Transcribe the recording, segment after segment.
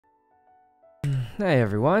Hey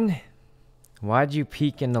everyone. Why'd you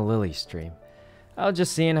peek in the Lily stream? I was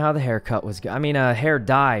just seeing how the haircut was hair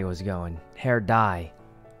dye was going. Hair dye.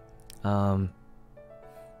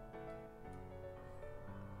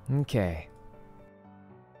 Okay.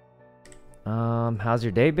 How's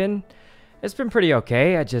your day been? It's been pretty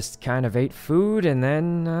okay. I just kind of ate food and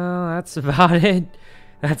then, that's about it.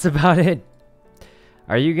 That's about it.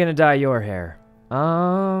 Are you gonna dye your hair?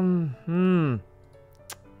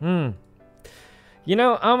 You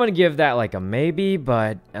know, I'm gonna give that like a maybe,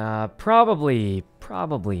 but probably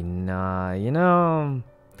not. You know,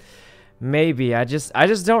 maybe. I just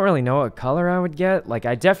don't really know what color I would get. Like,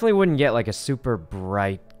 I definitely wouldn't get like a super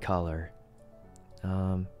bright color.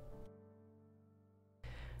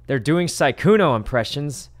 They're doing Sykkuno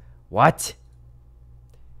impressions. What?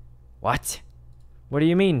 What? What do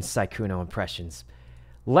you mean Sykkuno impressions?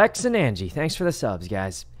 Lex and Angie, thanks for the subs,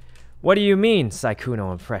 guys. What do you mean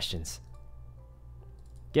Sykkuno impressions?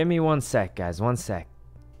 Give me 1 sec, guys. 1 sec.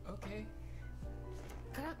 Okay.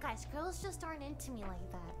 Guys, girls just aren't into me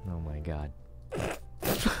like that. Oh my god.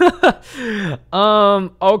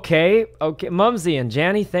 Okay. Mumsy and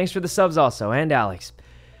Janny, thanks for the subs also. And Alex.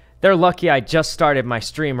 They're lucky I just started my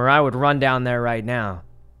stream or I would run down there right now.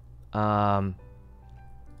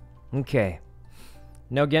 Okay.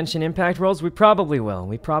 No Genshin Impact rolls? We probably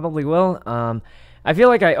will. I feel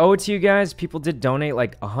like I owe it to you guys. People did donate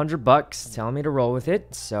like $100 telling me to roll with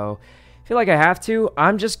it, so I feel like I have to.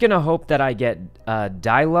 I'm just gonna hope that I get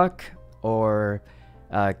Diluc or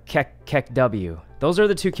Kek W. Those are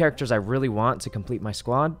the 2 characters I really want to complete my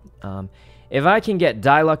squad. If I can get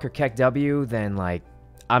Diluc or Kek W, then like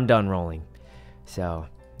I'm done rolling. So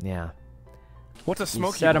yeah. What's a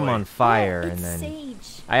smoky set them boy? on fire and It's then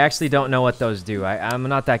sage. I actually don't know what those do. I'm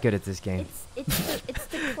not that good at this game. It's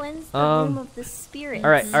to cleanse the room of the spirits. All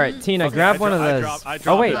right, Tina, Okay, grab one of those. I dropped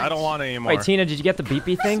oh wait, it. I don't want it anymore. wait, Tina, did you get the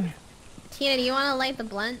beepy thing? Tina, do you want to light the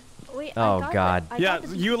blunt? Wait, Oh God. Yeah,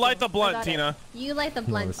 you light the blunt, Tina. You light the No,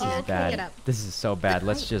 blunt. this Tina. is Pick it bad. up. This is so bad.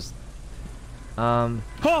 Let's just. Huh!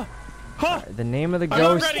 Huh! The name of the I'm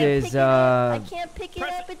ghost ready. is I can't pick it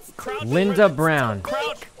up. It's Crouch. Linda Brown.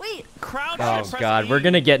 Crouch. Wait. Crouch. Oh and press God, E. we're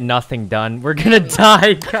gonna get nothing done. We're gonna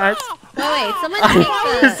die, guys. Wait, someone take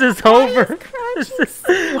the... This is over.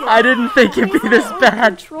 I didn't think it'd be this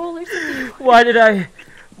bad. Why did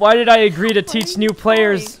I agree to teach new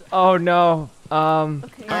players? Oh no.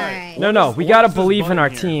 Okay. Alright. No, we What gotta is this believe in button our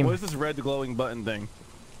here? team. What is this red glowing button thing?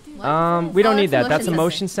 We Oh, don't need it's that. That's a motion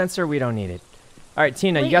motion sensor. We don't need it. All right,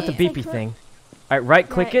 Tina, you Wait, got the wait, beepy okay. thing. All right, right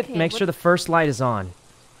click Right, it. okay, Make sure what- the first light is on.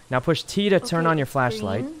 Now push T to turn on your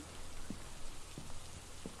flashlight. Green.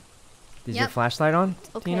 Is your Yep. flashlight on,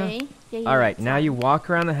 Tina? Okay. Yeah, All right, it's now on. you walk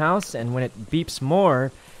around the house, and when it beeps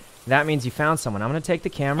more, that means you found someone. I'm gonna take the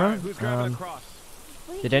camera. Alright, who's grabbing a cross?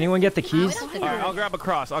 Wait, Did anyone get the No, we keys? don't have to Alright, grab I'll grab a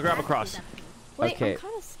cross. I'll grab a cross. Wait, Okay. I'm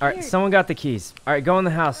kind of scared. All right, someone got the keys. All right, go in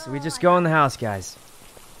the house. We just go in the house, guys.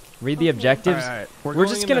 Read the Okay. objectives. Alright, We're going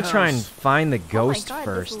just in gonna the try and house. find the Oh my ghost God,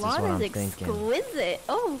 first. This Is lawn what I'm is thinking. exquisite.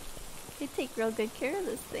 Oh, they take real good care of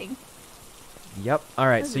this thing. Yep. All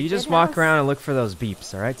right, This so is you a just good walk house. around and look for those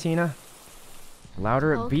beeps. All right, Tina.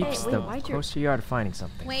 Louder it Okay, beeps, wait, the why'd your- closer you are to finding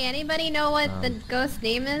something. Wait, anybody know what the ghost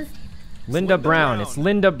name is? Linda Brown. Brown. It's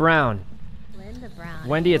Linda Brown. Linda Brown.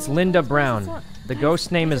 Wendy, it's Linda Brown. not- The guys,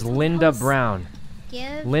 ghost name is it's a Linda house. Brown.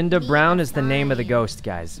 Give Linda me Brown a is the name of the sign. ghost,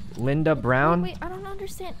 guys. Linda Brown. Wait, I don't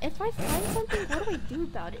understand. If I find something, what do I do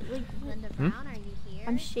about it? Like, Linda Brown, are you here?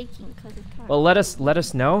 I'm shaking because it's kind of. Well, let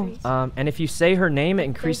us know. And if you say her name, it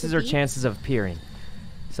increases a her beep? chances of appearing.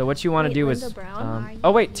 So what you want to Wait, do Linda is. Brown?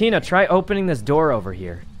 Oh wait, Tina, try opening this door over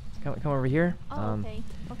here. Come over here. Oh, okay.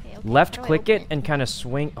 Okay. Left How do I click open it and kind of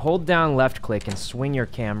swing. Hold down left click and swing your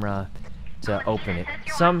camera to open it.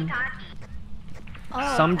 Some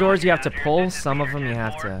doors you have to pull. Some of them you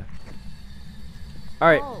have to. All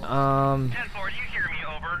right. Oh.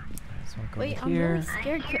 Let's walk over Wait, I'm here. really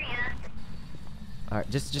scared. All right,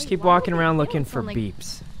 just Wait, keep why would walking they- around they looking don't for sound like-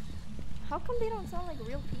 beeps. How come they don't sound like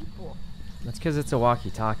real people? That's because it's a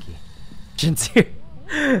walkie-talkie. Jin's here.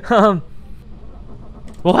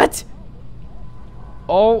 What?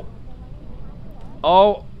 Oh.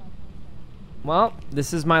 Well,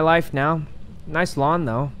 this is my life now. Nice lawn,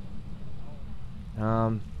 though.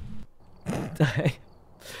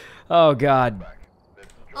 Oh God.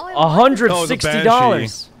 Oh, I want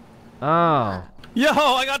 $160. Oh. Yo,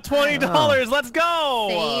 I got $20. Let's go.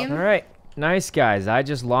 Same. All right. Nice, guys. I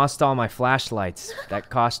just lost all my flashlights. That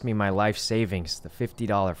cost me my life savings, the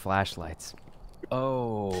 $50 flashlights.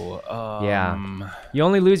 Oh, Yeah. You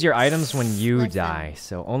only lose your items when you Listen. die,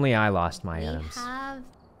 so only I lost my We items. have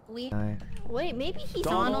Wait, maybe he's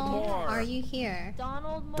Donald Donald. Moore. Are you here?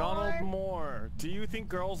 Donald Moore. Donald Moore. Do you think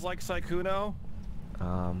girls like Sykkuno? Do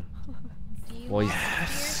you Well, want tier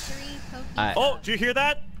 3 I- Oh, do you hear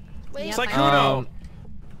that? Wait, Yep, Sykkuno.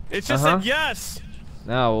 It just said yes.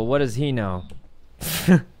 No, well, what does he know?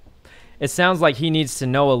 It sounds like he needs to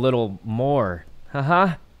know a little more.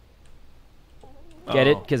 Haha. Get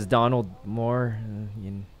it? Oh. Because Donald Moore.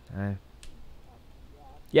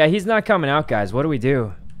 Yeah, he's not coming out, guys. What do we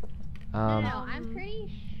do? No, I'm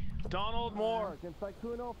pretty Donald Moore. Can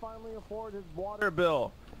Sykkuno finally afford his water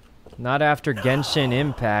bill? Not after Genshin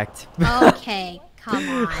Impact. Okay,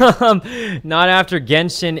 come on. Not after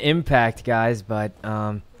Genshin Impact, guys, but,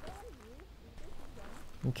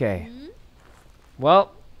 okay.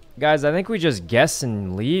 Well, guys, I think we just guess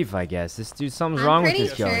and leave, I guess. This dude, something's wrong with I'm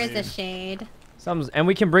this pretty sure guy. it's a shade. And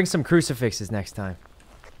we can bring some crucifixes next time.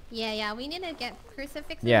 Yeah, we need to get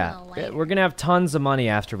crucifixes Yeah, in the light. we're gonna have tons of money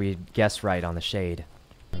after we guess right on the shade.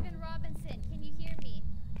 Steven Robinson, can you hear me?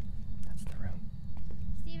 That's the room.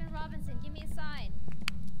 Steven Robinson, give me a sign.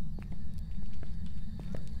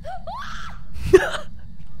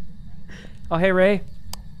 Oh, hey, Ray.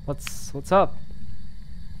 What's up?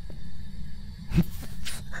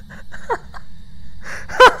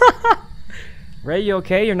 Ray, you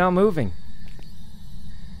okay? You're not moving.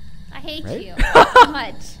 I hate Right? you so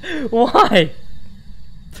much. Why?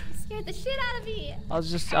 You scared the shit out of me. I was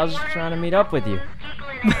just trying to meet up with you. Yeah,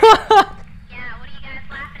 what are you guys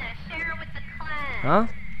laughing at? Share with the clan. Huh?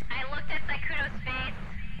 I looked at Sykkuno's face.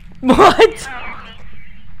 What?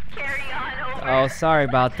 Carry on over. Oh, sorry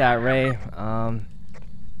about that, Ray.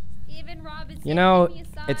 Steven Robinson, You know, give me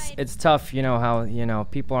a sign. it's tough, you know, how,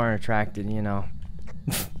 people aren't attracted, you know.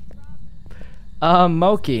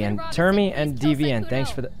 Moki and Robinson, Termy please and tell DVN, Sykkuno. thanks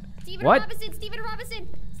for the... Steven What? Robinson, Steven Robinson,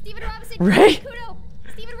 Steven Robinson, Ray? Sykkuno,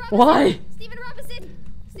 Steven Robinson, Why? Steven Robinson,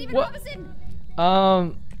 Steven What? Robinson,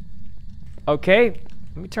 Okay.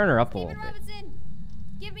 Let me turn her up a Steven little bit. Robinson,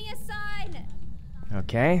 give me a sign.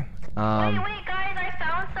 Okay. Wait, guys, I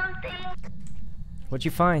found something. What'd you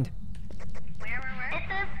find? Where?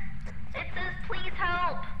 It says, please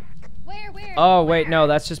help. Where? Oh, wait, no,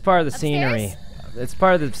 that's just part of the Upstairs? scenery. It's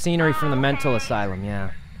part of the scenery from the mental asylum,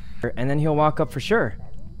 yeah. And then he'll walk up for sure.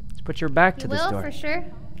 Just put your back to You this will, door. for sure.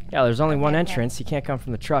 Yeah, there's only one Okay. entrance. He can't come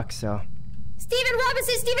from the truck, so... Steven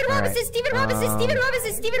Robinson, Steven All Robinson, right, Steven Robinson, Steven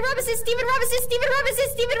Robinson, Steven Robinson, Steven Robinson,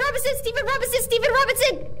 Steven Robinson, Steven Robinson, Steven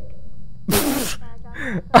Robinson, Steven Robinson.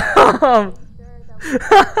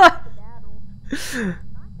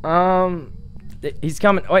 He's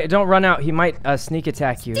coming. Wait, don't run out. He might sneak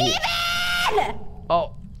attack you. Steven!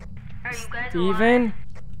 Oh, Are you guys Steven?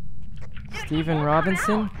 Steven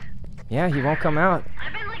Robinson? Yeah, he won't come out.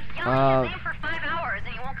 I've been like yelling his name for 5 hours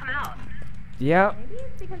and he won't come out. Yeah.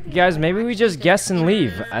 Guys, maybe we just guess and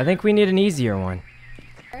leave. I think we need an easier one.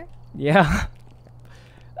 Yeah.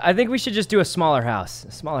 I think we should just do a smaller house.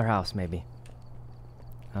 A smaller house, maybe.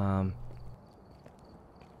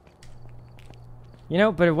 You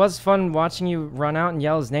know, but it was fun watching you run out and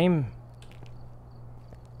yell his name.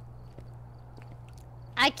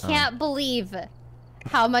 I can't believe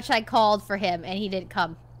how much I called for him and he didn't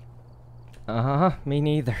come. Uh-huh, me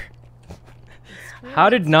neither. How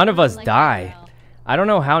did none of us die? I don't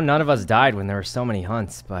know how none of us died when there were so many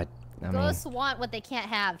hunts, but, I mean... Ghosts want what they can't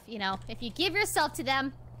have, you know? If you give yourself to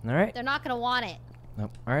them, Alright. they're not gonna want it.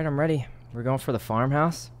 Nope. Alright, I'm ready. We're going for the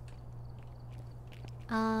farmhouse.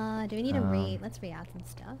 Do we need to raid? Let's re-add some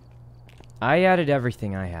stuff. I added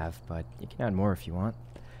everything I have, but you can add more if you want.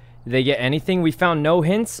 Did they get anything? We found no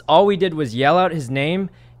hints. All we did was yell out his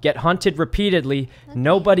name, get hunted repeatedly,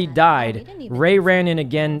 nobody we died. didn't even Ray do ran in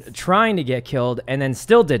again trying to get killed, and then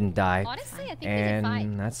still didn't die. Honestly, I think we did fine.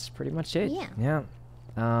 And that's pretty much it. Yeah.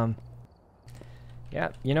 Yeah. Yeah,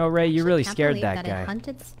 you know, Ray, you really Can't scared believe that it guy.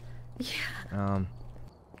 hunted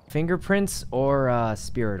Fingerprints or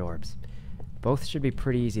spirit orbs. Both should be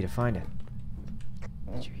pretty easy to find it.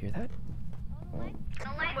 Did you hear that? The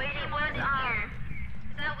light waiting was, is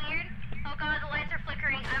that weird? Oh god, the lights are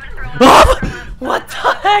flickering. I'm gonna throw up. What the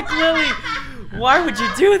heck, Lily? Why would you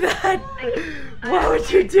do that? Why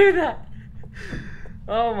would you do that?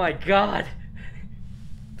 Oh my god.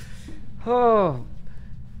 Oh.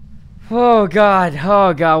 Oh god.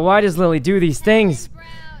 Oh god. Why does Lily do these things?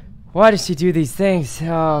 Why does she do these things?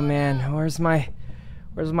 Oh man. Where's my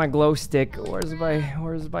glow stick? Where's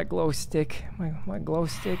my glow stick? My glow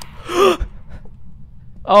stick.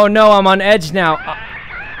 Oh no, I'm on edge now.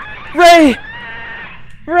 Ray!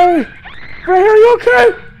 Ray! Ray, are you okay?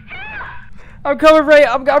 I'm coming, Ray.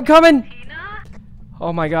 I'm coming.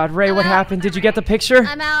 Oh my god, Ray, what happened? Did you get the picture?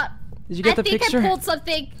 I'm out. Did you get the I think picture? I pulled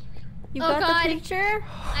something. You Oh, got God. the picture?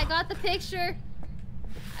 I got the picture.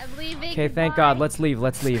 I'm leaving. Okay, thank Goodbye. God. Let's leave.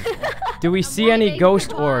 Let's leave. Do we I'm see any leaving. ghost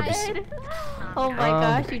Goodbye. orbs? Oh my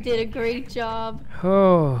gosh, you did a great job.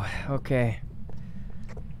 Oh, okay.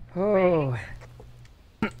 Oh.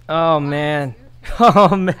 Oh man.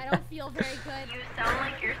 Oh man. I don't feel very good. You sound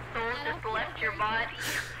like your soul just left your body.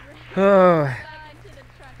 Oh.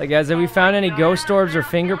 Like guys, have we found any ghost orbs or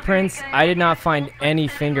fingerprints? I did not find any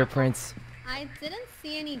fingerprints. I didn't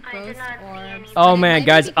see any ghost orbs. Oh but it man, might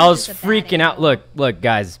guys, be I was because it's a bad freaking out. angle. Look,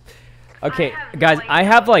 guys. Okay, guys, I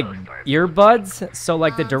have like earbuds, so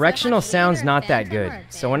like the So directional if it's sound's either not that phantom good. or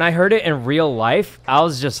So when I heard it in real life, I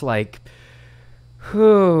was just like,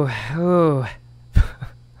 whew, whew.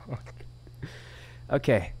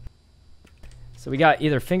 Okay. So we got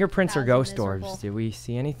either fingerprints or That was ghost miserable. orbs. Did we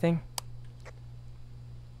see anything?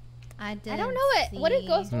 I don't know what do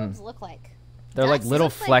ghost orbs look like? They're like Dust little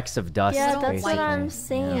looks like- flecks of dust. Yeah, that's what basically. I'm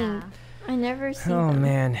saying. Yeah. I never seen Oh them.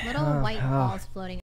 man. Little Oh, white oh. balls floating